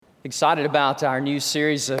Excited about our new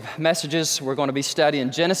series of messages. We're going to be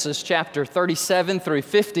studying Genesis chapter 37 through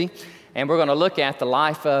 50, and we're going to look at the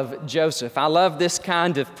life of Joseph. I love this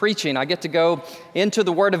kind of preaching. I get to go into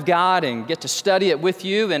the Word of God and get to study it with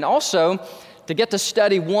you, and also to get to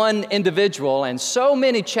study one individual, and so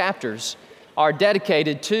many chapters are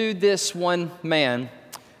dedicated to this one man,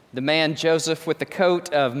 the man Joseph with the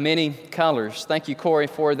coat of many colors. Thank you, Corey,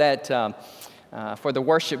 for that for the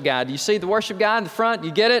worship guide. You see the worship guide in the front?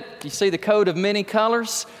 You get it? You see the coat of many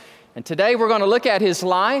colors? And today we're going to look at his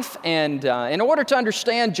life, and in order to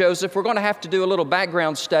understand Joseph, we're going to have to do a little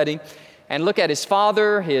background study and look at his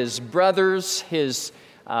father, his brothers, his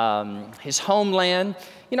homeland.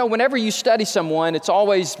 You know, whenever you study someone, it's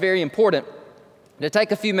always very important to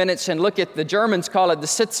take a few minutes and look at, the Germans call it the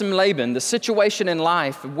Sitz im Leben, the situation in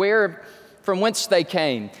life, from whence they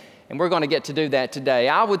came. And we're going to get to do that today.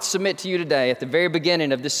 I would submit to you today at the very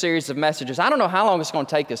beginning of this series of messages. I don't know how long it's going to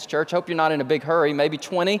take us, church. Hope you're not in a big hurry. Maybe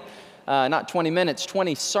 20 minutes,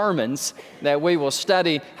 20 sermons that we will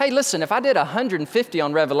study. Hey, listen, if I did 150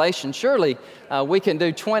 on Revelation, surely we can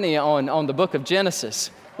do 20 on the book of Genesis.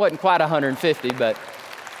 Wasn't quite 150, but...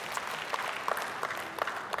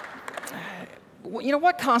 You know,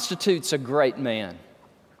 what constitutes a great man?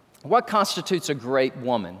 What constitutes a great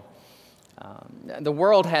woman? The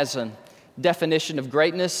world has a definition of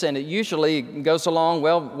greatness, and it usually goes along,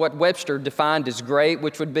 well, what Webster defined as great,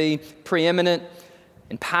 which would be preeminent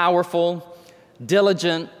and powerful,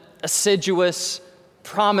 diligent, assiduous,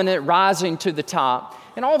 prominent, rising to the top.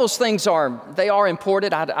 And all those things are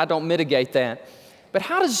important. I don't mitigate that. But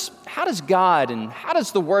how does God and how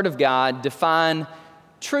does the Word of God define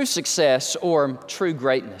true success or true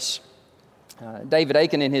greatness? David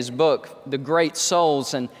Aiken, in his book, The Great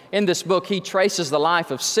Souls, and in this book, he traces the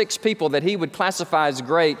life of 6 people that he would classify as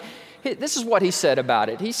great. This is what he said about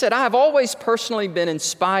it. He said, "I have always personally been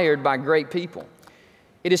inspired by great people.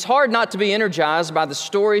 It is hard not to be energized by the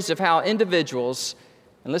stories of how individuals,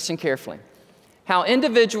 and listen carefully, how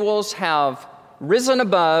individuals have risen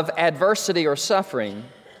above adversity or suffering,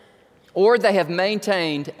 or they have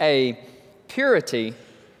maintained a purity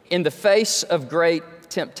in the face of great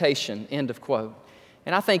temptation," end of quote.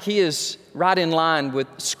 And I think he is right in line with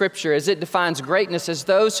Scripture as it defines greatness as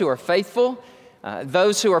those who are faithful,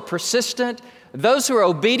 those who are persistent, those who are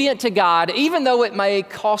obedient to God, even though it may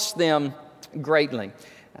cost them greatly.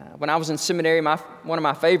 When I was in seminary, one of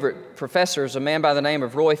my favorite professors, a man by the name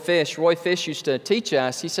of Roy Fish used to teach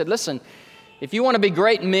us. He said, listen, if you want to be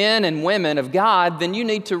great men and women of God, then you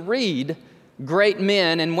need to read great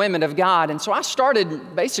men and women of God. And so I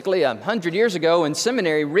started basically 100 years ago in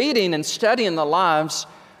seminary reading and studying the lives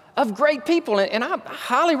of great people. And I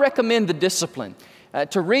highly recommend the discipline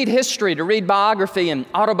to read history, to read biography and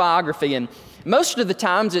autobiography. And most of the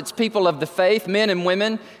times it's people of the faith, men and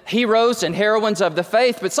women, heroes and heroines of the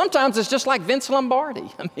faith. But sometimes it's just like Vince Lombardi.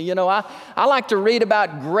 I mean, you know, I like to read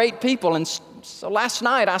about great people. And so last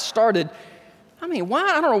night I started... I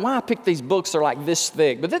don't know why I picked these books. They're like this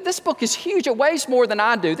thick. But this book is huge. It weighs more than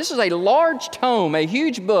I do. This is a large tome, a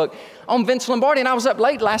huge book on Vince Lombardi. And I was up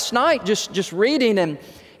late last night just reading.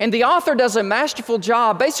 And the author does a masterful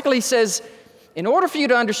job. Basically, he says, in order for you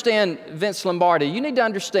to understand Vince Lombardi, you need to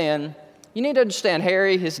understand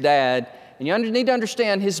Harry, his dad, and you need to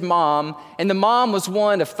understand his mom. And the mom was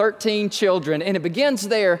one of 13 children. And it begins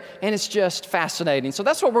there, and it's just fascinating. So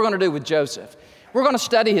that's what we're going to do with Joseph. We're going to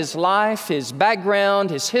study his life, his background,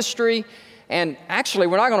 his history, and actually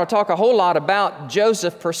we're not going to talk a whole lot about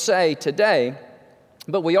Joseph per se today,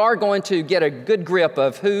 but we are going to get a good grip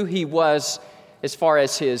of who he was as far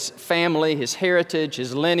as his family, his heritage,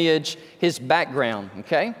 his lineage, his background,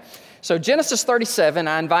 okay? So Genesis 37,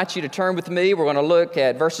 I invite you to turn with me. We're going to look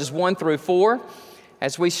at verses 1 through 4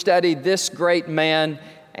 as we study this great man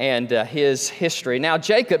and his history. Now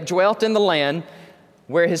Jacob dwelt in the land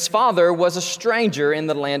where his father was a stranger in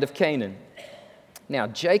the land of Canaan. Now,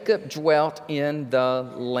 Jacob dwelt in the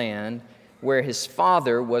land where his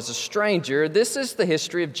father was a stranger. This is the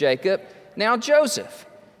history of Jacob. Now, Joseph,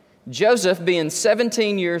 being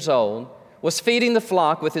 17 years old, was feeding the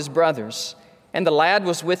flock with his brothers. And the lad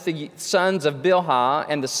was with the sons of Bilhah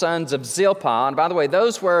and the sons of Zilpah. And by the way,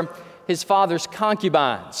 those were his father's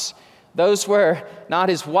concubines. Those were not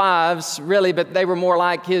his wives, really, but they were more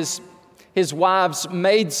like his wife's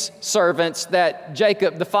maid's servants that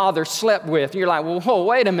Jacob, the father, slept with. You're like, well, whoa,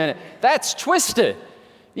 wait a minute. That's twisted.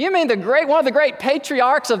 You mean one of the great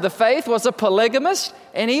patriarchs of the faith was a polygamist?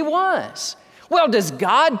 And he was. Well, does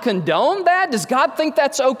God condone that? Does God think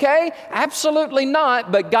that's okay? Absolutely not,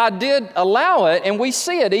 but God did allow it, and we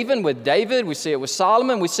see it even with David, we see it with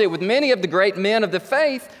Solomon, we see it with many of the great men of the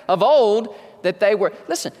faith of old, that they were.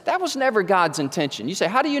 Listen, that was never God's intention. You say,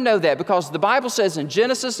 how do you know that? Because the Bible says in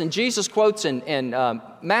Genesis, and Jesus quotes in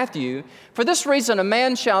Matthew, for this reason a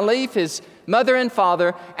man shall leave his mother and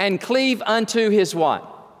father and cleave unto his what?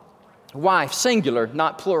 Wife, singular,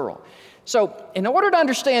 not plural. So in order to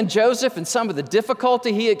understand Joseph and some of the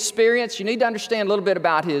difficulty he experienced, you need to understand a little bit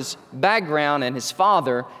about his background and his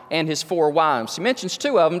father and his 4 wives. He mentions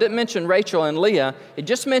 2 of them, didn't mention Rachel and Leah. It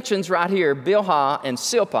just mentions right here Bilhah and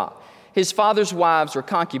Silpah. His father's wives were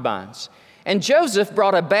concubines. And Joseph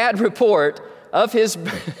brought a bad report of his,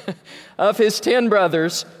 of his 10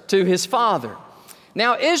 brothers to his father.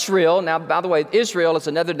 Now Israel, by the way, Israel is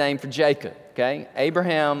another name for Jacob, okay?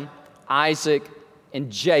 Abraham, Isaac,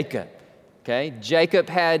 and Jacob. Okay, Jacob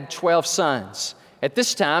had 12 sons. At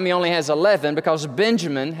this time, he only has 11 because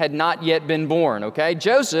Benjamin had not yet been born, okay?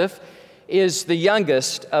 Joseph is the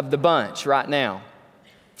youngest of the bunch right now.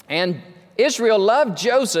 And Israel loved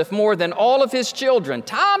Joseph more than all of his children.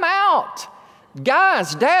 Time out.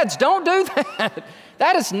 Guys, dads, don't do that.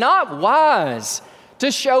 That is not wise to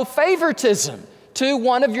show favoritism to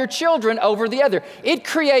one of your children over the other. It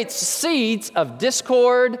creates seeds of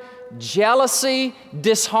discord, jealousy,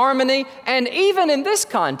 disharmony, and even in this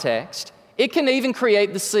context, it can even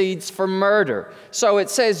create the seeds for murder. So it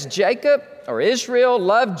says Jacob, or Israel,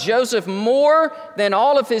 loved Joseph more than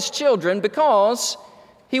all of his children because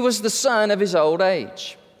he was the son of his old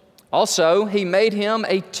age. Also, he made him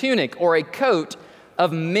a tunic or a coat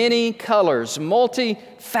of many colors,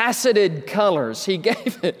 multifaceted colors. He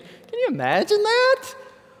gave it. Can you imagine that?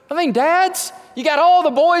 I mean, dads, you got all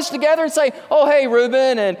the boys together and say, oh, hey,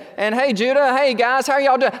 Reuben, and hey, Judah, hey, guys, how are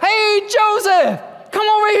y'all doing? Hey, Joseph, come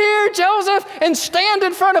over here, Joseph, and stand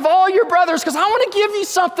in front of all your brothers because I want to give you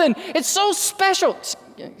something. It's so special.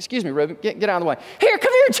 Excuse me, Reuben, get out of the way. Here,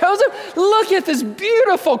 come here, Joseph. Look at this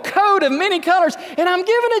beautiful coat of many colors, and I'm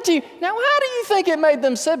giving it to you. Now, how do you think it made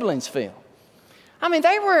them siblings feel? I mean,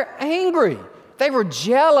 they were angry. They were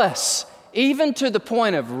jealous, even to the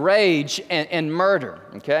point of rage and murder,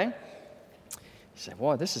 okay? You say,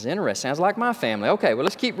 boy, this is interesting. Sounds like my family. Okay, well,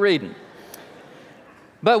 let's keep reading.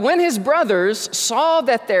 But when his brothers saw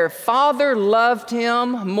that their father loved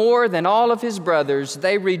him more than all of his brothers,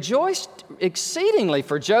 they rejoiced exceedingly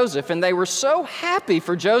for Joseph, and they were so happy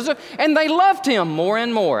for Joseph, and they loved him more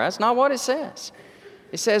and more. That's not what it says.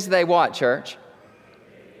 It says they what, church?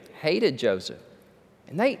 Hated Joseph.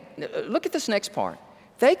 And they, look at this next part.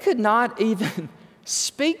 They could not even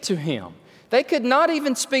speak to him. They could not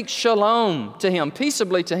even speak shalom to him,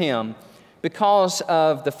 peaceably to him, because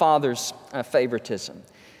of the father's favoritism.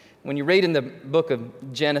 When you read in the book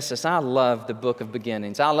of Genesis, I love the book of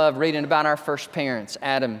beginnings. I love reading about our first parents,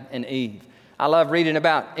 Adam and Eve. I love reading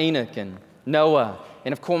about Enoch and Noah.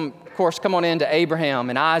 And of course, come on into Abraham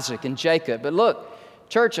and Isaac and Jacob. But look,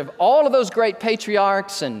 church, of all of those great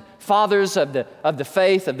patriarchs and fathers of the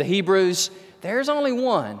faith, of the Hebrews, there's only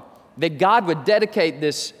one that God would dedicate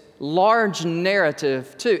this large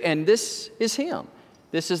narrative to, and this is him.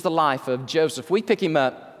 This is the life of Joseph. We pick him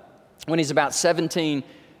up when he's about 17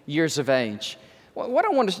 years of age. What I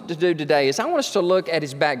want us to do today is I want us to look at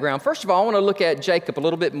his background. First of all, I want to look at Jacob a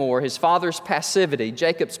little bit more, his father's passivity,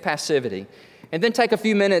 Jacob's passivity, and then take a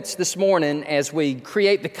few minutes this morning as we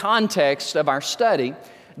create the context of our study,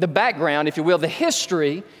 the background, if you will, the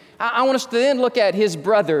history. I want us to then look at his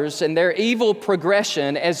brothers and their evil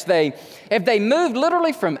progression as they moved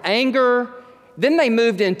literally from anger, then they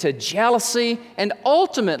moved into jealousy, and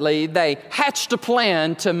ultimately they hatched a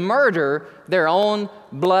plan to murder their own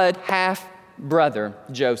blood half-brother,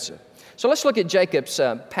 Joseph. So let's look at Jacob's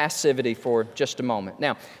passivity for just a moment.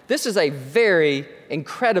 Now, this is a very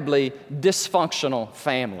incredibly dysfunctional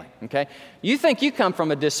family, okay? You think you come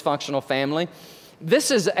from a dysfunctional family.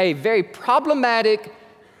 This is a very problematic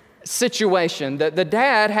situation. The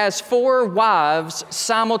dad has 4 wives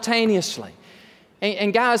simultaneously.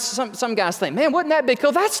 And guys, some guys think, man, wouldn't that be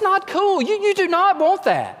cool? That's not cool. You do not want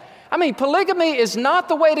that. I mean, polygamy is not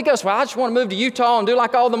the way to go. So I just want to move to Utah and do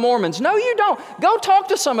like all the Mormons. No, you don't. Go talk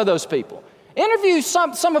to some of those people. Interview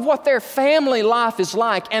some of what their family life is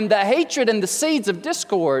like and the hatred and the seeds of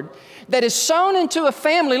discord that is sown into a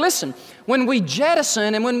family. Listen, when we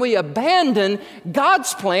jettison and when we abandon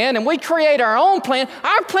God's plan and we create our own plan,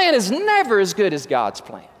 our plan is never as good as God's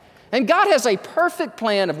plan. And God has a perfect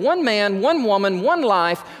plan of one man, one woman, one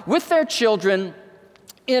life with their children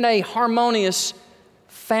in a harmonious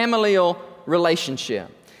familial relationship.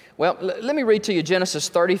 Well, let me read to you Genesis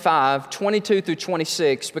 35, 22 through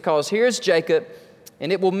 26, because here's Jacob,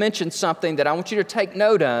 and it will mention something that I want you to take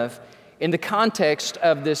note of in the context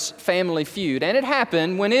of this family feud. And it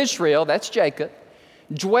happened when Israel, that's Jacob,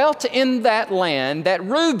 dwelt in that land, that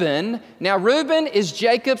Reuben, now Reuben is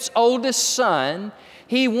Jacob's oldest son,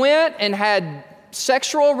 he went and had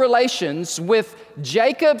sexual relations with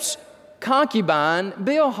Jacob's concubine,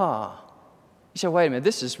 Bilhah. You say, wait a minute,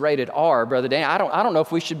 this is rated R, Brother Dan. I don't know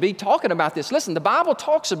if we should be talking about this. Listen, the Bible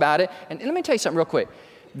talks about it, and let me tell you something real quick.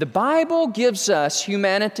 The Bible gives us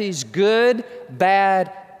humanity's good,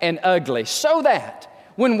 bad, and ugly, so that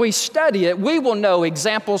when we study it, we will know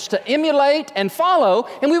examples to emulate and follow,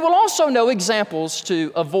 and we will also know examples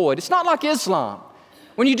to avoid. It's not like Islam.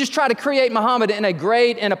 When you just try to create Muhammad in a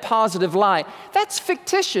great and a positive light, that's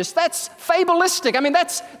fictitious, that's fabulistic. I mean,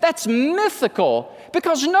 that's mythical,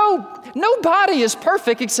 because nobody is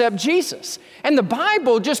perfect except Jesus. And the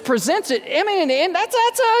Bible just presents it, I mean, and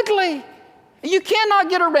that's ugly. You cannot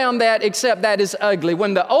get around that except that is ugly.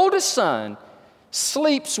 When the oldest son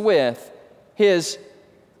sleeps with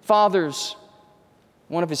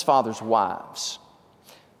one of his father's wives,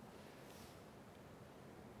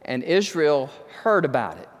 and Israel heard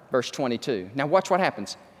about it, verse 22. Now watch what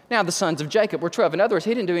happens. Now the sons of Jacob were 12. In other words,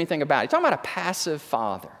 he didn't do anything about it. He's talking about a passive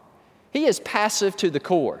father. He is passive to the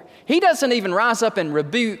core. He doesn't even rise up and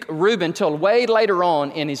rebuke Reuben until way later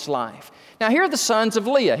on in his life. Now here are the sons of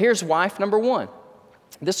Leah. Here's wife number 1.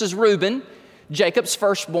 This is Reuben, Jacob's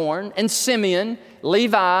firstborn, and Simeon,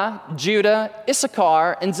 Levi, Judah,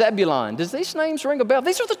 Issachar, and Zebulun. Does these names ring a bell?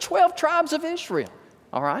 These are the 12 tribes of Israel,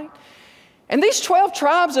 all right? And these 12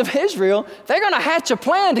 tribes of Israel, they're going to hatch a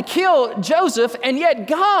plan to kill Joseph, and yet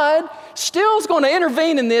God still is going to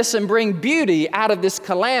intervene in this and bring beauty out of this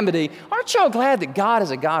calamity. Aren't y'all glad that God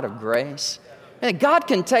is a God of grace? And that God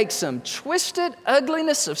can take some twisted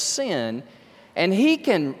ugliness of sin and He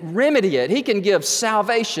can remedy it. He can give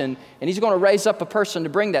salvation, and He's going to raise up a person to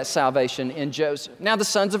bring that salvation in Joseph. Now the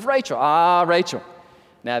sons of Rachel. Rachel.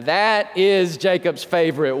 Now that is Jacob's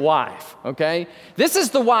favorite wife, okay? This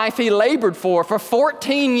is the wife he labored for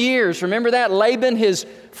 14 years. Remember that? Laban, his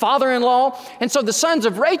father-in-law. And so the sons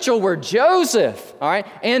of Rachel were Joseph, all right,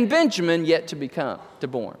 and Benjamin yet to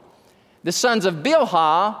born. The sons of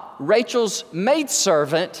Bilhah, Rachel's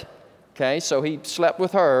maidservant, okay, so he slept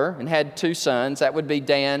with her and had 2 sons. That would be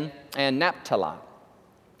Dan and Naphtali.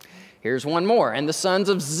 Here's one more. And the sons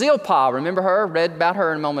of Zilpah, remember her? Read about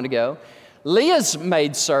her a moment ago. Leah's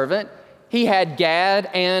maidservant, he had Gad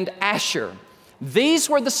and Asher. These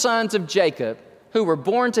were the sons of Jacob who were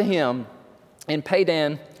born to him in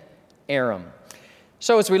Padan Aram.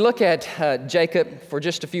 So as we look at Jacob for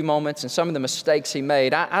just a few moments and some of the mistakes he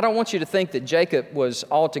made, I don't want you to think that Jacob was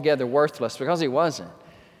altogether worthless, because he wasn't.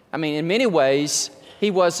 I mean, in many ways, he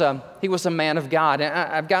was a man of God. And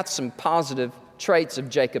I've got some positive traits of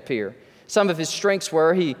Jacob here. Some of his strengths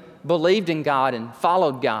were he believed in God and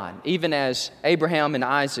followed God, even as Abraham and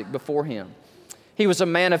Isaac before him. He was a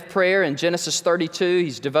man of prayer in Genesis 32.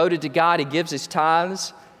 He's devoted to God. He gives his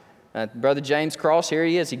tithes. Brother James Cross, here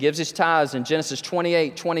he is. He gives his tithes in Genesis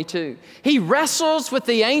 28:22. He wrestles with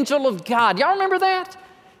the angel of God. Y'all remember that?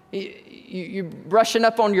 You're brushing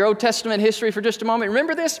up on your Old Testament history for just a moment.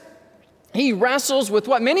 Remember this? He wrestles with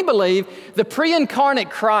what many believe the pre-incarnate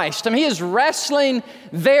Christ. I mean, he is wrestling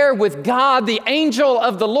there with God, the angel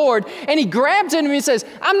of the Lord, and he grabs him and he says,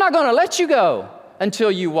 I'm not going to let you go until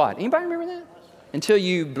you what? Anybody remember that? Until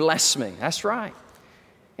you bless me. That's right.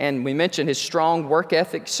 And we mentioned his strong work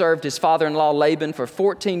ethic served his father-in-law Laban for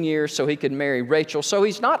 14 years so he could marry Rachel. So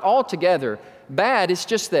he's not altogether bad. It's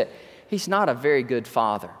just that he's not a very good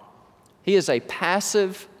father. He is a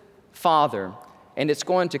passive father, and it's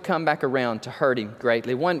going to come back around to hurt him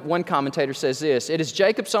greatly. One commentator says this: it is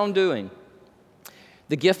Jacob's own doing,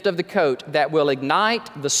 the gift of the coat, that will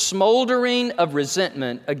ignite the smoldering of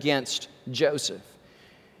resentment against Joseph.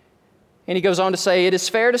 And he goes on to say, it is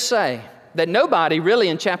fair to say that nobody really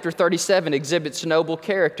in chapter 37 exhibits noble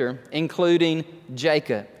character, including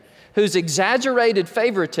Jacob, whose exaggerated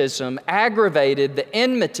favoritism aggravated the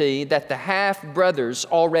enmity that the half-brothers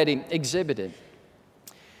already exhibited.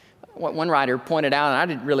 What one writer pointed out, and I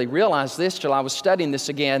didn't really realize this till I was studying this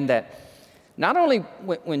again, that not only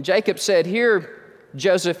when Jacob said, here,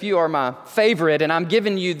 Joseph, you are my favorite, and I'm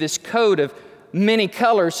giving you this coat of many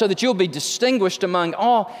colors so that you'll be distinguished among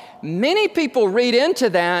all, many people read into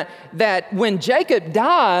that when Jacob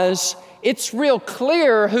dies, it's real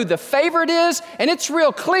clear who the favorite is, and it's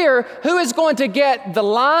real clear who is going to get the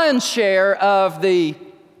lion's share of the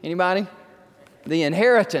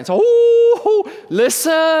inheritance. Oh,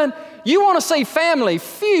 listen, you want to see family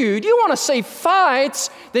feud, you want to see fights,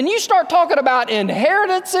 then you start talking about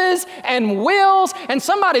inheritances and wills, and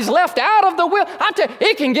somebody's left out of the will. I tell you,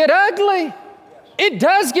 it can get ugly. It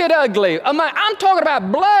does get ugly. I'm talking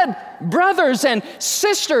about blood brothers and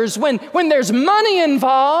sisters when there's money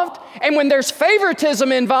involved and when there's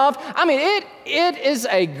favoritism involved. I mean, it is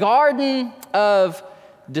a garden of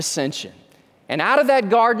dissension. And out of that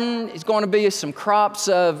garden is going to be some crops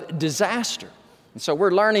of disaster. And so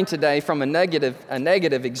we're learning today from a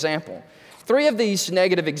negative example. 3 of these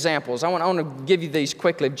negative examples. I want to give you these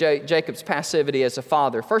quickly of Jacob's passivity as a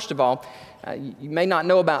father. First of all, you may not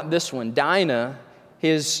know about this one. Dinah,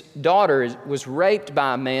 his daughter, was raped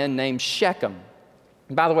by a man named Shechem.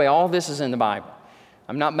 And by the way, all this is in the Bible.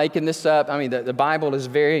 I'm not making this up. I mean, the Bible is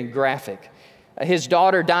very graphic. His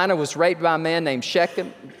daughter, Dinah, was raped by a man named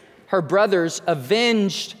Shechem. Her brothers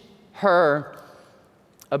avenged her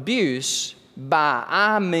abuse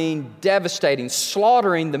by, devastating,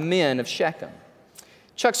 slaughtering the men of Shechem.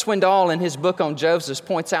 Chuck Swindoll, in his book on Joseph,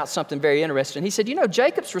 points out something very interesting. He said,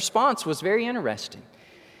 Jacob's response was very interesting.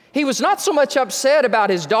 He was not so much upset about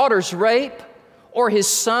his daughter's rape or his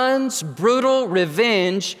son's brutal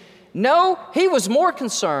revenge. No, he was more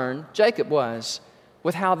concerned, Jacob was,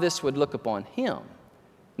 with how this would look upon him.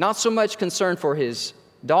 Not so much concerned for his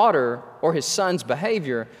daughter or his son's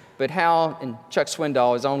behavior, but how, and Chuck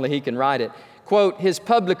Swindoll, as only he can write it, quote, his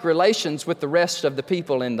public relations with the rest of the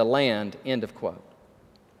people in the land, end of quote.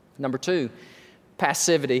 Number 2,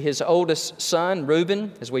 passivity. His oldest son,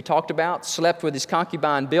 Reuben, as we talked about, slept with his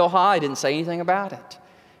concubine Bilhah. He didn't say anything about it.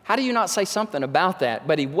 How do you not say something about that?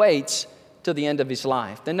 But he waits till the end of his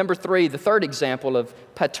life. Then number 3, the third example of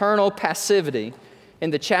paternal passivity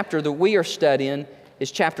in the chapter that we are studying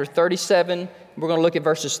is chapter 37. We're going to look at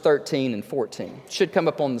verses 13 and 14. It should come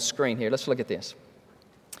up on the screen here. Let's look at this.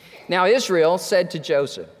 Now Israel said to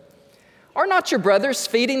Joseph, "Are not your brothers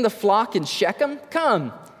feeding the flock in Shechem?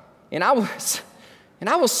 Come, and I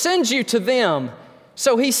will send you to them."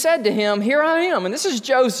 So he said to him, "Here I am." And this is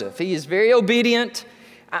Joseph. He is very obedient.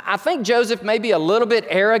 I think Joseph may be a little bit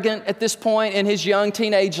arrogant at this point in his young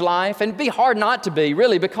teenage life, and it'd be hard not to be,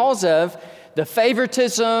 really, because of the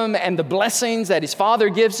favoritism and the blessings that his father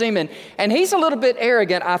gives him. And he's a little bit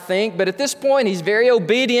arrogant, I think, but at this point he's very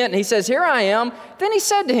obedient, and he says, "Here I am." Then he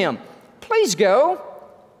said to him, "Please go."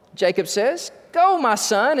 Jacob says, "Go, my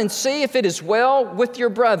son, and see if it is well with your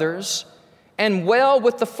brothers and well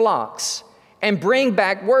with the flocks, and bring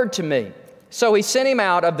back word to me." So he sent him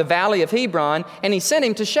out of the valley of Hebron, and he sent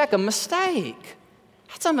him to Shechem. Mistake.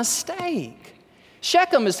 That's a mistake.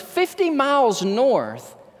 Shechem is 50 miles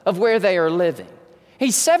north of where they are living.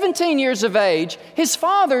 He's 17 years of age. His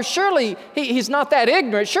father, surely he's not that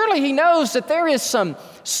ignorant. Surely he knows that there is some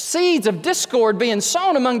seeds of discord being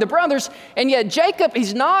sown among the brothers. And yet Jacob,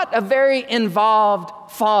 he's not a very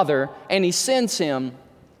involved father, and he sends him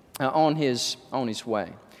on his way.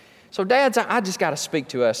 So dads, I just got to speak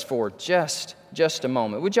to us for just a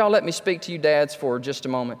moment. Would y'all let me speak to you dads for just a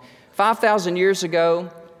moment? 5,000 years ago,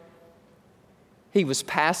 he was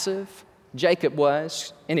passive. Jacob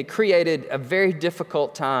was, and it created a very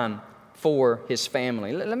difficult time for his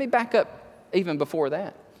family. Let me back up even before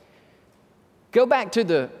that. Go back to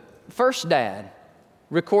the first dad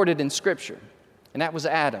recorded in Scripture, and that was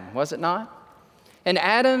Adam, was it not? And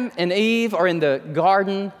Adam and Eve are in the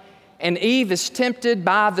garden, and Eve is tempted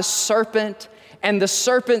by the serpent, and the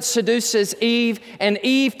serpent seduces Eve, and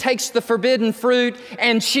Eve takes the forbidden fruit,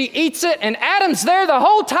 and she eats it, and Adam's there the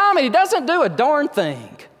whole time, and he doesn't do a darn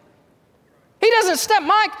thing. He doesn't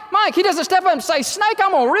Mike, he doesn't step up and say, "Snake,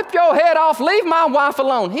 I'm going to rip your head off. Leave my wife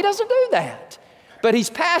alone." He doesn't do that. But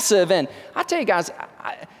he's passive. And I tell you guys,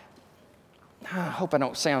 I hope I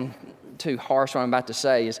don't sound too harsh what I'm about to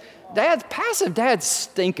say, is passive dad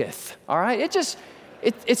stinketh, all right?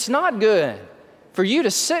 It's not good for you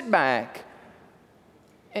to sit back.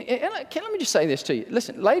 And let me just say this to you.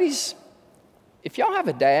 Listen, ladies, if y'all have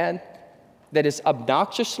a dad that is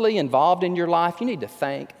obnoxiously involved in your life, you need to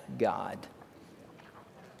thank God.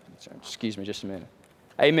 Excuse me just a minute.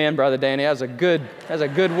 Amen, Brother Danny. That was a good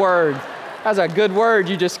word. That was a good word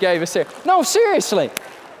you just gave us there. No, seriously.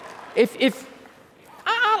 If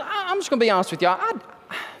I'm just going to be honest with y'all.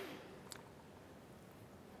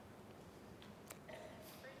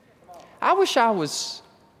 I wish I was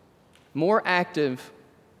more active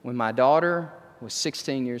when my daughter was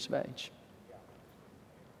 16 years of age.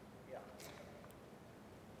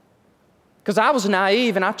 Because I was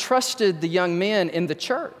naive and I trusted the young men in the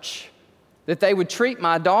church that they would treat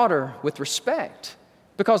my daughter with respect.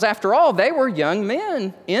 Because after all, they were young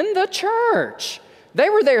men in the church. They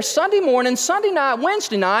were there Sunday morning, Sunday night,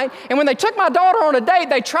 Wednesday night, and when they took my daughter on a date,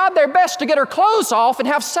 they tried their best to get her clothes off and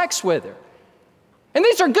have sex with her. And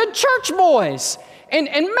these are good church boys. And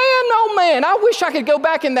man, oh man, I wish I could go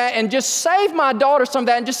back in that and just save my daughter some of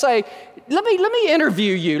that and just say, let me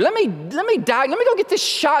interview you. Let me go get this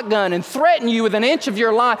shotgun and threaten you with an inch of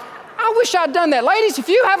your life. I wish I'd done that. Ladies, if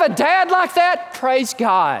you have a dad like that, praise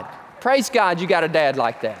God. Praise God you got a dad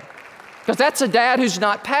like that. Because that's a dad who's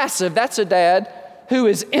not passive. That's a dad who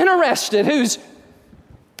is interested, he's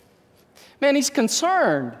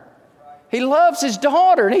concerned. He loves his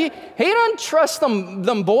daughter. He doesn't trust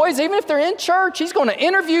them boys, even if they're in church. He's going to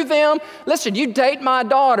interview them. Listen, you date my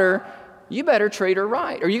daughter, you better treat her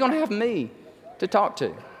right, or you're going to have me to talk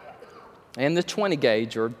to. And the 20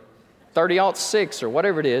 gauge or 30-06 or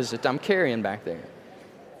whatever it is that I'm carrying back there.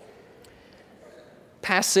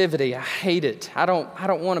 Passivity, I hate it. I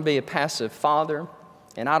don't want to be a passive father,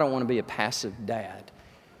 and I don't want to be a passive dad.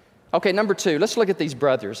 Okay, number 2, let's look at these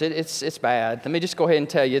brothers. It's bad. Let me just go ahead and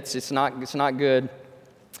tell you, it's not good.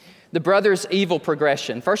 The brothers' evil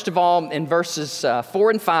progression. First of all, in verses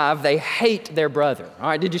 4 and 5, they hate their brother. All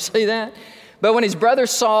right, did you see that? But when his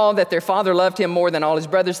brothers saw that their father loved him more than all his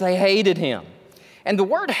brothers, they hated him. And the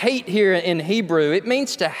word hate here in Hebrew, it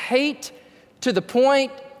means to hate to the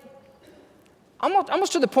point,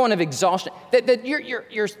 almost to the point of exhaustion. That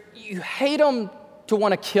you hate them to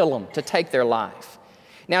want to kill them, to take their life.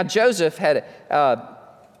 Now, Joseph had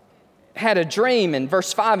a dream in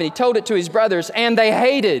verse 5, and he told it to his brothers, and they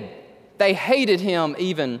hated him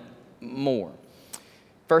even more.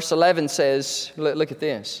 Verse 11 says, look at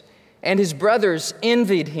this, and his brothers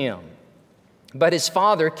envied him, but his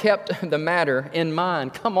father kept the matter in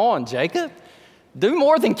mind. Come on, Jacob. Do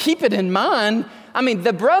more than keep it in mind. I mean,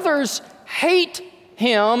 the brothers hate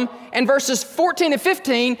him, and verses 14 and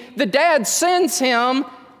 15, the dad sends him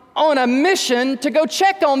on a mission to go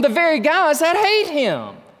check on the very guys that hate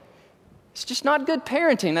him. It's just not good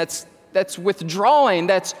parenting. That's withdrawing.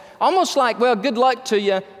 That's almost like, well, good luck to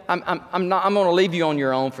you. I'm going to leave you on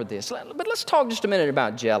your own for this. But let's talk just a minute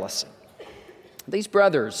about jealousy. These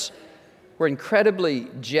brothers were incredibly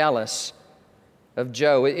jealous of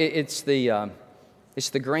Joe. It's the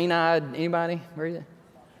green-eyed. Anybody? Where is it?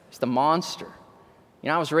 It's the monster. You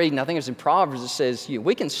know, I was reading, I think it was in Proverbs, it says,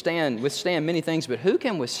 we can withstand many things, but who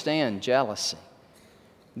can withstand jealousy?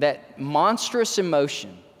 That monstrous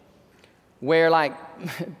emotion where, like,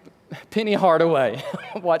 Penny Hardaway,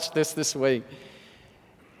 watched this week.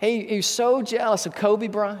 He was so jealous of Kobe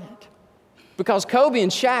Bryant because Kobe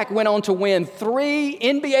and Shaq went on to win 3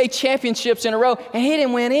 NBA championships in a row, and he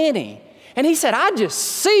didn't win any. And he said, I just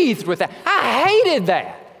seethed with that. I hated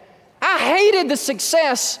that. I hated the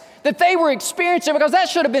success that they were experiencing because that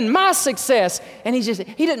should have been my success. And he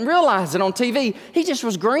didn't realize it on TV. He just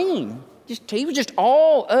was green. He was just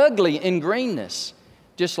all ugly in greenness,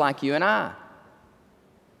 just like you and I.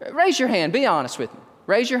 Raise your hand. Be honest with me.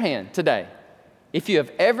 Raise your hand today if you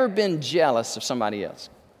have ever been jealous of somebody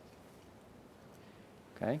else.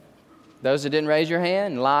 Okay? Those that didn't raise your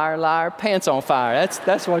hand, liar, liar, pants on fire.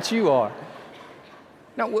 That's what you are.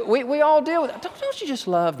 No, we all deal with it. Don't you just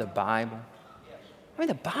love the Bible? I mean,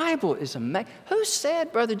 the Bible is amazing. Who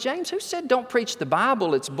said, Brother James, who said don't preach the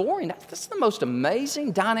Bible, it's boring? That's the most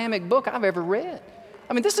amazing, dynamic book I've ever read.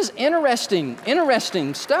 I mean, this is interesting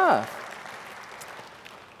stuff.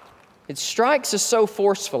 It strikes us so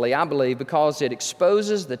forcefully, I believe, because it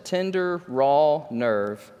exposes the tender, raw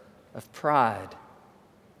nerve of pride,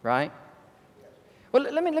 right? Well,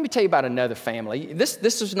 let me tell you about another family.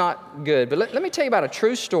 This is not good, but let me tell you about a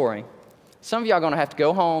true story. Some of y'all are going to have to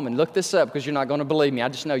go home and look this up because you're not going to believe me. I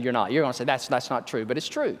just know you're not. You're going to say, that's not true, but it's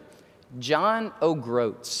true. John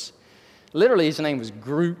O'Groats. Literally, his name was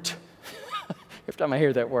Groot. Every time I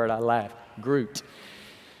hear that word, I laugh. Groot.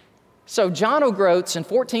 So John O'Groats in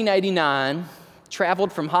 1489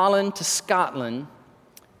 traveled from Holland to Scotland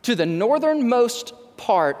to the northernmost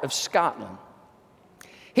part of Scotland.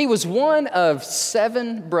 He was one of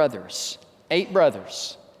 8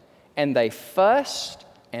 brothers, and they fussed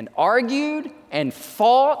and argued and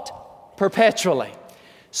fought perpetually.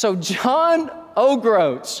 So John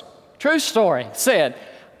O'Groats, true story, said,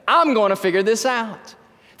 I'm going to figure this out.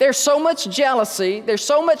 There's so much jealousy, there's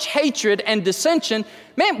so much hatred and dissension.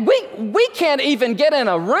 Man, we can't even get in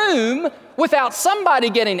a room without somebody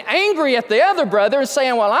getting angry at the other brother and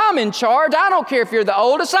saying, well, I'm in charge. I don't care if you're the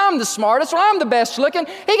oldest. I'm the smartest. Well, I'm the best looking.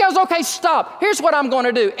 He goes, okay, stop. Here's what I'm going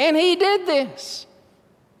to do. And he did this.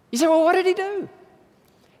 You say, well, what did he do?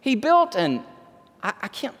 He built I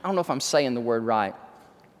don't know if I'm saying the word right.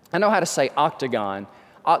 I know how to say octagonal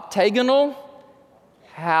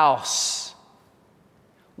house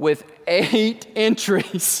with 8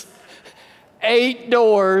 entries, 8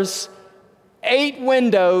 doors, 8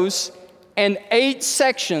 windows, and 8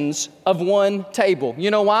 sections of one table. You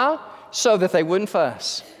know why? so that they wouldn't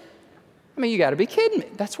fuss. I mean, you got to be kidding me.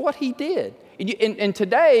 That's what he did. And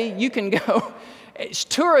today, you can go, it's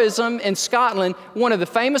tourism in Scotland, one of the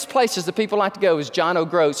famous places that people like to go is John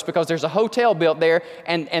O'Groats because there's a hotel built there,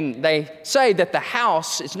 and they say that the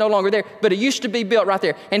house is no longer there, but it used to be built right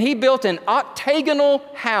there. And he built an octagonal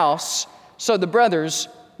house so the brothers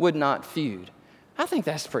would not feud. I think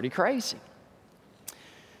that's pretty crazy.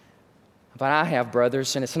 But I have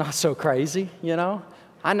brothers, and it's not so crazy, you know.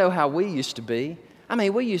 I know how we used to be. I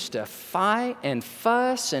mean, we used to fight and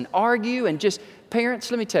fuss and argue and just, parents,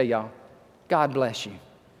 let me tell y'all, God bless you.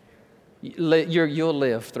 You'll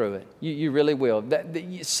live through it. You really will.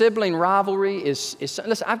 The sibling rivalry is,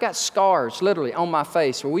 listen, I've got scars literally on my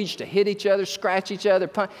face where we used to hit each other, scratch each other,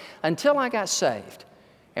 punch, until I got saved.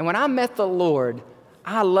 And when I met the Lord,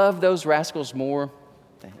 I loved those rascals more.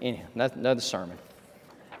 Anyhow, another sermon.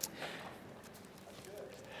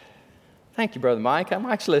 Thank you, Brother Mike.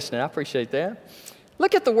 Mike's listening. I appreciate that.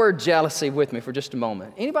 Look at the word jealousy with me for just a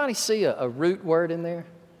moment. Anybody see a root word in there?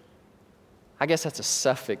 I guess that's a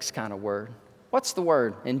suffix kind of word. What's the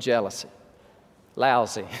word in jealousy?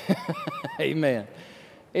 Lousy. Amen.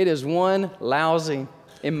 It is one lousy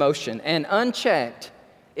emotion. And unchecked,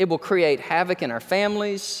 it will create havoc in our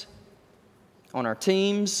families, on our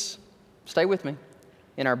teams, stay with me,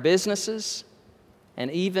 in our businesses, and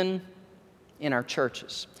even in our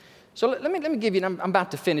churches. So let me give you, I'm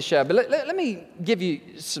about to finish up, but let me give you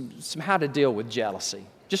some how to deal with jealousy,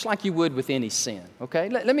 just like you would with any sin, okay?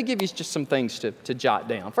 Let me give you just some things to jot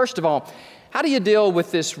down. First of all, how do you deal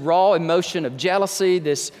with this raw emotion of jealousy,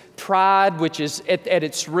 this pride, which is at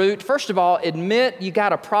its root? First of all, admit you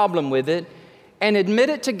got a problem with it, and admit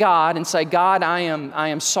it to God and say, God, I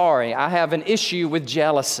am sorry. I have an issue with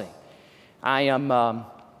jealousy. I am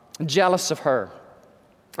jealous of her.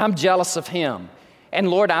 I'm jealous of him. And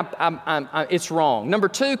Lord, it's wrong. Number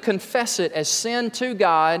two, confess it as sin to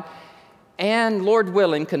God, and Lord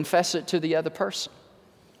willing, confess it to the other person.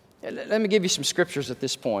 Let me give you some scriptures at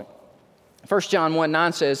this point. 1 John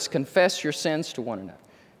 1:9 says, confess your sins to one another.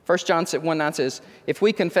 1 John 1:9 says, if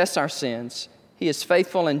we confess our sins, he is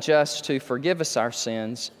faithful and just to forgive us our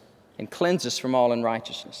sins and cleanse us from all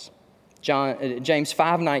unrighteousness. James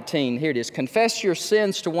 5:19, here it is, confess your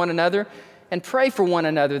sins to one another and pray for one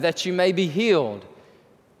another that you may be healed.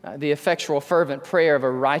 The effectual, fervent prayer of a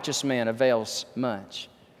righteous man avails much.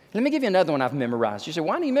 Let me give you another one I've memorized. You say,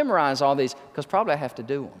 why do you memorize all these? Because probably I have to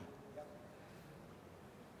do them.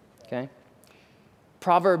 Okay?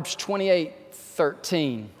 Proverbs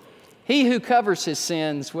 28:13. He who covers his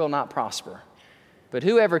sins will not prosper, but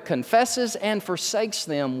whoever confesses and forsakes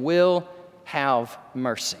them will have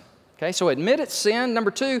mercy. Okay, so admit it's sin. Number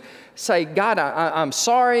two, say, God, I'm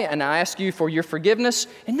sorry, and I ask you for your forgiveness.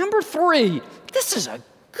 And number three, this is a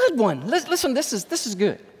good one. Listen, this is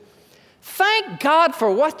good. Thank God for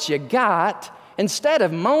what you got instead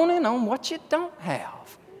of moaning on what you don't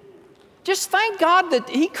have. Just thank God that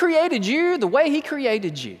he created you the way he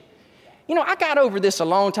created you. You know, I got over this a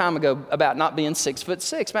long time ago about not being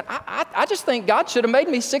 6'6". Man, I just think God should have made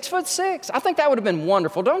me 6'6". I think that would have been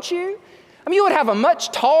wonderful, don't you? I mean, you would have a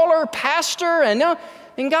much taller pastor,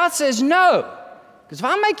 and God says no. Because if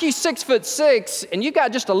I make you 6'6" and you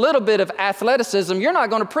got just a little bit of athleticism, you're not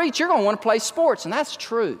going to preach, you're going to want to play sports, and that's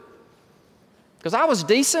true. Because I was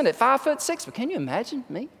decent at 5'6", but can you imagine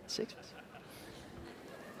me, 6'6"?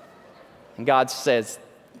 And God says,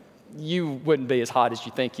 you wouldn't be as hot as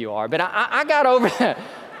you think you are. But I got over that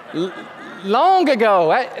long ago.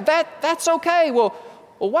 That's okay. Well,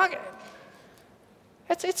 why?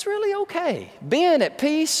 It's really okay. Being at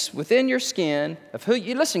peace within your skin of who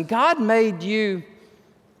you, listen, God made you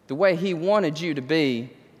the way he wanted you to be.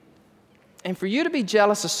 And for you to be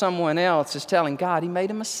jealous of someone else is telling God he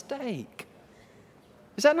made a mistake.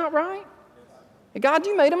 Is that not right? God,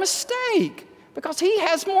 you made a mistake because he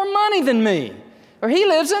has more money than me. Or he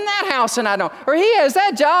lives in that house and I don't. Or he has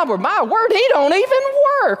that job where, my word, he don't even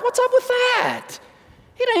work. What's up with that?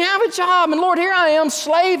 He didn't have a job, and Lord, here I am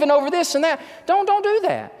slaving over this and that. Don't do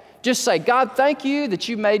that. Just say, God, thank you that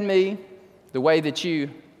you made me the way that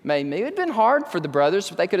you made me. It had been hard for the brothers,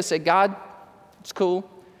 but they could have said, God, it's cool.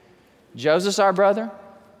 Joseph's our brother,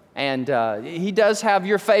 and he does have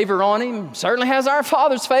your favor on him. Certainly has our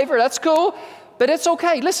father's favor. That's cool, but it's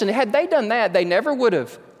okay. Listen, had they done that, they never would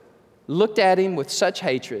have looked at him with such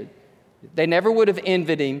hatred. They never would have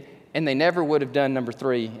envied him, and they never would have done number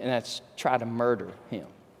three, and that's try to murder him.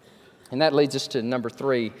 And that leads us to number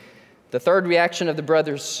three. The third reaction of the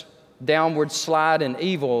brothers' downward slide in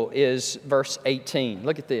evil is verse 18.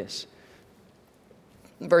 Look at this.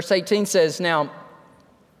 Verse 18 says, now,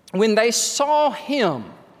 when they saw him,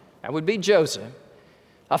 that would be Joseph,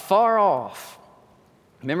 afar off.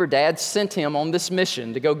 Remember, Dad sent him on this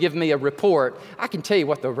mission to go give me a report. I can tell you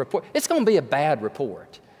what the report, it's going to be a bad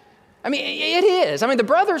report. I mean, it is. I mean, the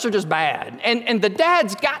brothers are just bad. And the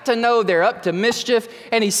dad's got to know they're up to mischief,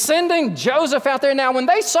 and he's sending Joseph out there. Now, when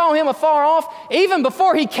they saw him afar off, even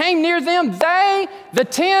before he came near them, they, the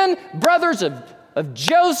 10 brothers of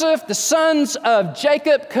Joseph, the sons of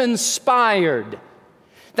Jacob, conspired.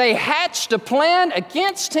 They hatched a plan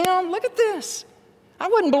against him. Look at this. I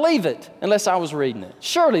wouldn't believe it unless I was reading it.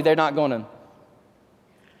 Surely they're not going to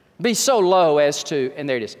be so low as to, and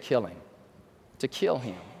they're just killing, to kill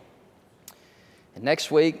him. And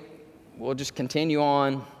next week, we'll just continue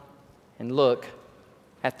on and look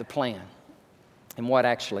at the plan and what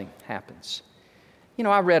actually happens. You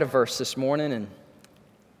know, I read a verse this morning, and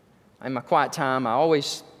in my quiet time, I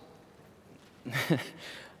always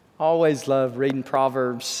love reading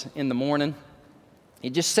Proverbs in the morning.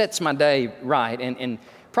 It just sets my day right. And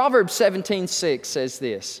Proverbs 17:6 says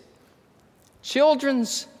this: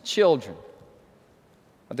 children's children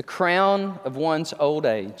are the crown of one's old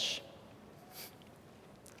age,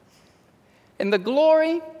 and the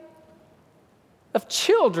glory of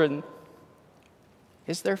children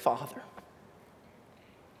is their father.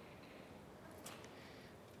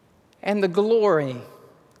 And the glory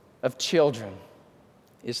of children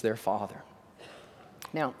is their father.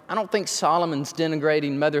 Now, I don't think Solomon's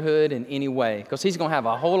denigrating motherhood in any way, because he's going to have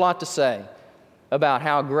a whole lot to say about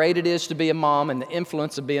how great it is to be a mom and the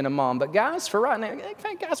influence of being a mom. But guys, for right now,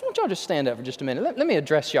 guys, won't y'all just stand up for just a minute? Let me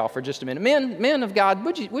address y'all for just a minute. Men of God,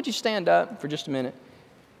 would you stand up for just a minute?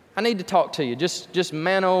 I need to talk to you, just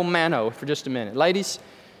mano for just a minute. Ladies,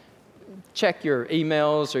 check your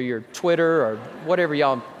emails or your Twitter or whatever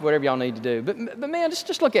y'all need to do. But man,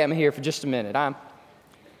 just look at me here for just a minute.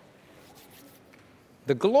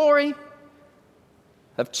 The glory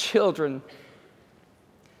of children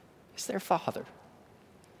is their father.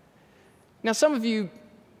 Now, some of you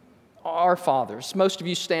are fathers. Most of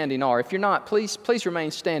you standing are. If you're not, please remain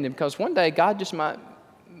standing, because one day God just might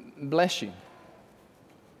bless you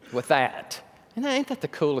with that. And ain't that the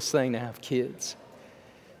coolest thing to have kids?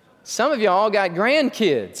 Some of you all got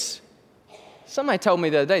grandkids. Somebody told me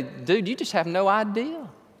the other day, dude, you just have no idea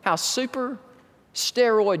how super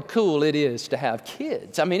steroid cool it is to have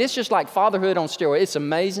kids. I mean, it's just like fatherhood on steroids. It's an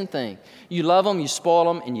amazing thing. You love them, you spoil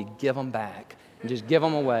them, and you give them back. And just give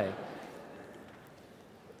them away.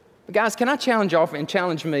 But guys, can I challenge y'all and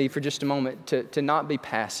challenge me for just a moment to not be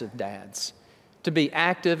passive dads, to be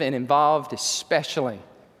active and involved, especially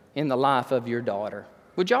in the life of your daughter.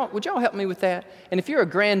 Would y'all help me with that? And if you're a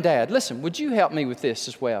granddad, listen, would you help me with this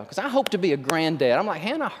as well? Because I hope to be a granddad. I'm like,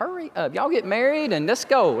 Hannah, hurry up. Y'all get married and let's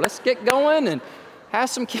go. Let's get going and have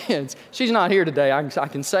some kids. She's not here today. I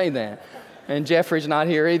can say that. And Jeffrey's not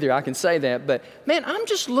here either. I can say that. But man, I'm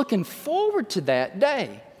just looking forward to that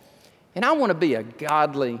day. And I want to be a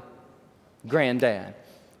godly granddad.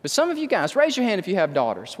 But some of you guys, raise your hand if you have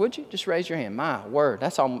daughters. Would you? Just raise your hand. My word,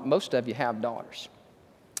 that's all. Most of you have daughters.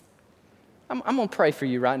 I'm going to pray for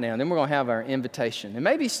you right now, and then we're going to have our invitation. And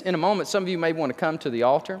maybe in a moment, some of you may want to come to the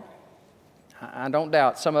altar. I don't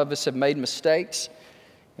doubt some of us have made mistakes,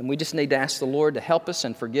 and we just need to ask the Lord to help us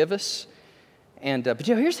and forgive us. And but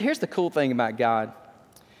you know, here's the cool thing about God.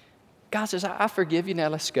 God says, I forgive you, now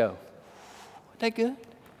let's go. Isn't that good?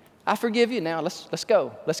 I forgive you, now let's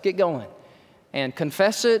go. Let's get going. And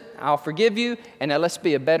confess it, I'll forgive you, and now let's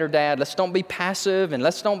be a better dad. Let's don't be passive, and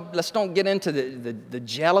let's don't get into the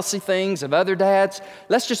jealousy things of other dads.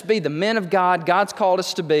 Let's just be the men of God God's called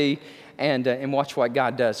us to be, and watch what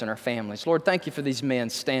God does in our families. Lord, thank you for these men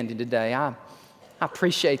standing today. I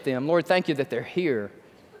appreciate them. Lord, thank you that they're here.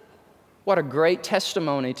 What a great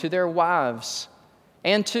testimony to their wives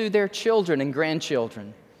and to their children and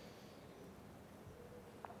grandchildren.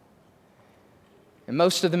 And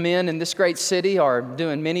most of the men in this great city are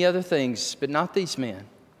doing many other things, but not these men.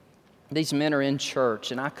 These men are in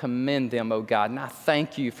church, and I commend them, oh God, and I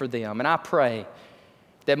thank you for them. And I pray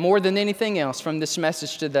that more than anything else from this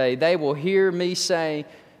message today, they will hear me say,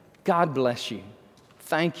 God bless you.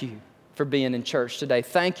 Thank you for being in church today.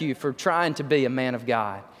 Thank you for trying to be a man of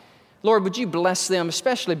God. Lord, would you bless them,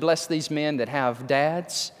 especially bless these men that have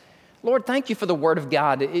dads. Lord, thank you for the Word of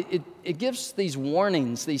God. It gives these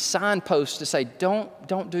warnings, these signposts to say, don't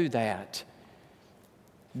do that.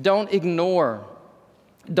 Don't ignore.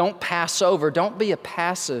 Don't pass over. Don't be a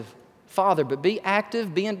passive father, but be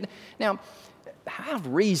active. Now, have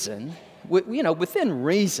reason, within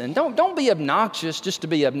reason. Don't be obnoxious just to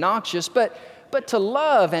be obnoxious, but to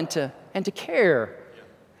love and to care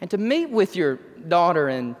and to meet with your daughter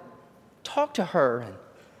and talk to her and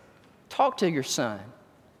talk to your son.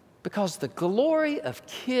 Because the glory of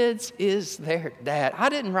kids is their dad. I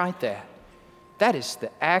didn't write that. That is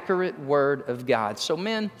the accurate word of God. So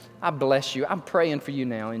men, I bless you. I'm praying for you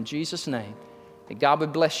now in Jesus' name, that God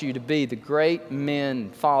would bless you to be the great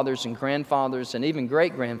men, fathers and grandfathers and even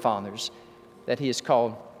great-grandfathers that He has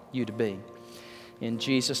called you to be. In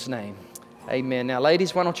Jesus' name, amen. Now,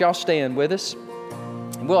 ladies, why don't y'all stand with us?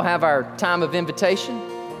 We'll have our time of invitation.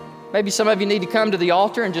 Maybe some of you need to come to the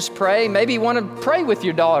altar and just pray. Maybe you want to pray with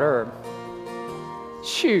your daughter.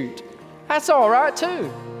 Shoot, that's all right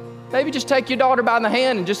too. Maybe just take your daughter by the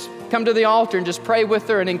hand and just come to the altar and just pray with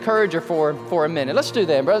her and encourage her for a minute. Let's do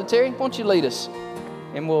that. Brother Terry, why don't you lead us?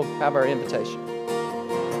 And we'll have our invitation.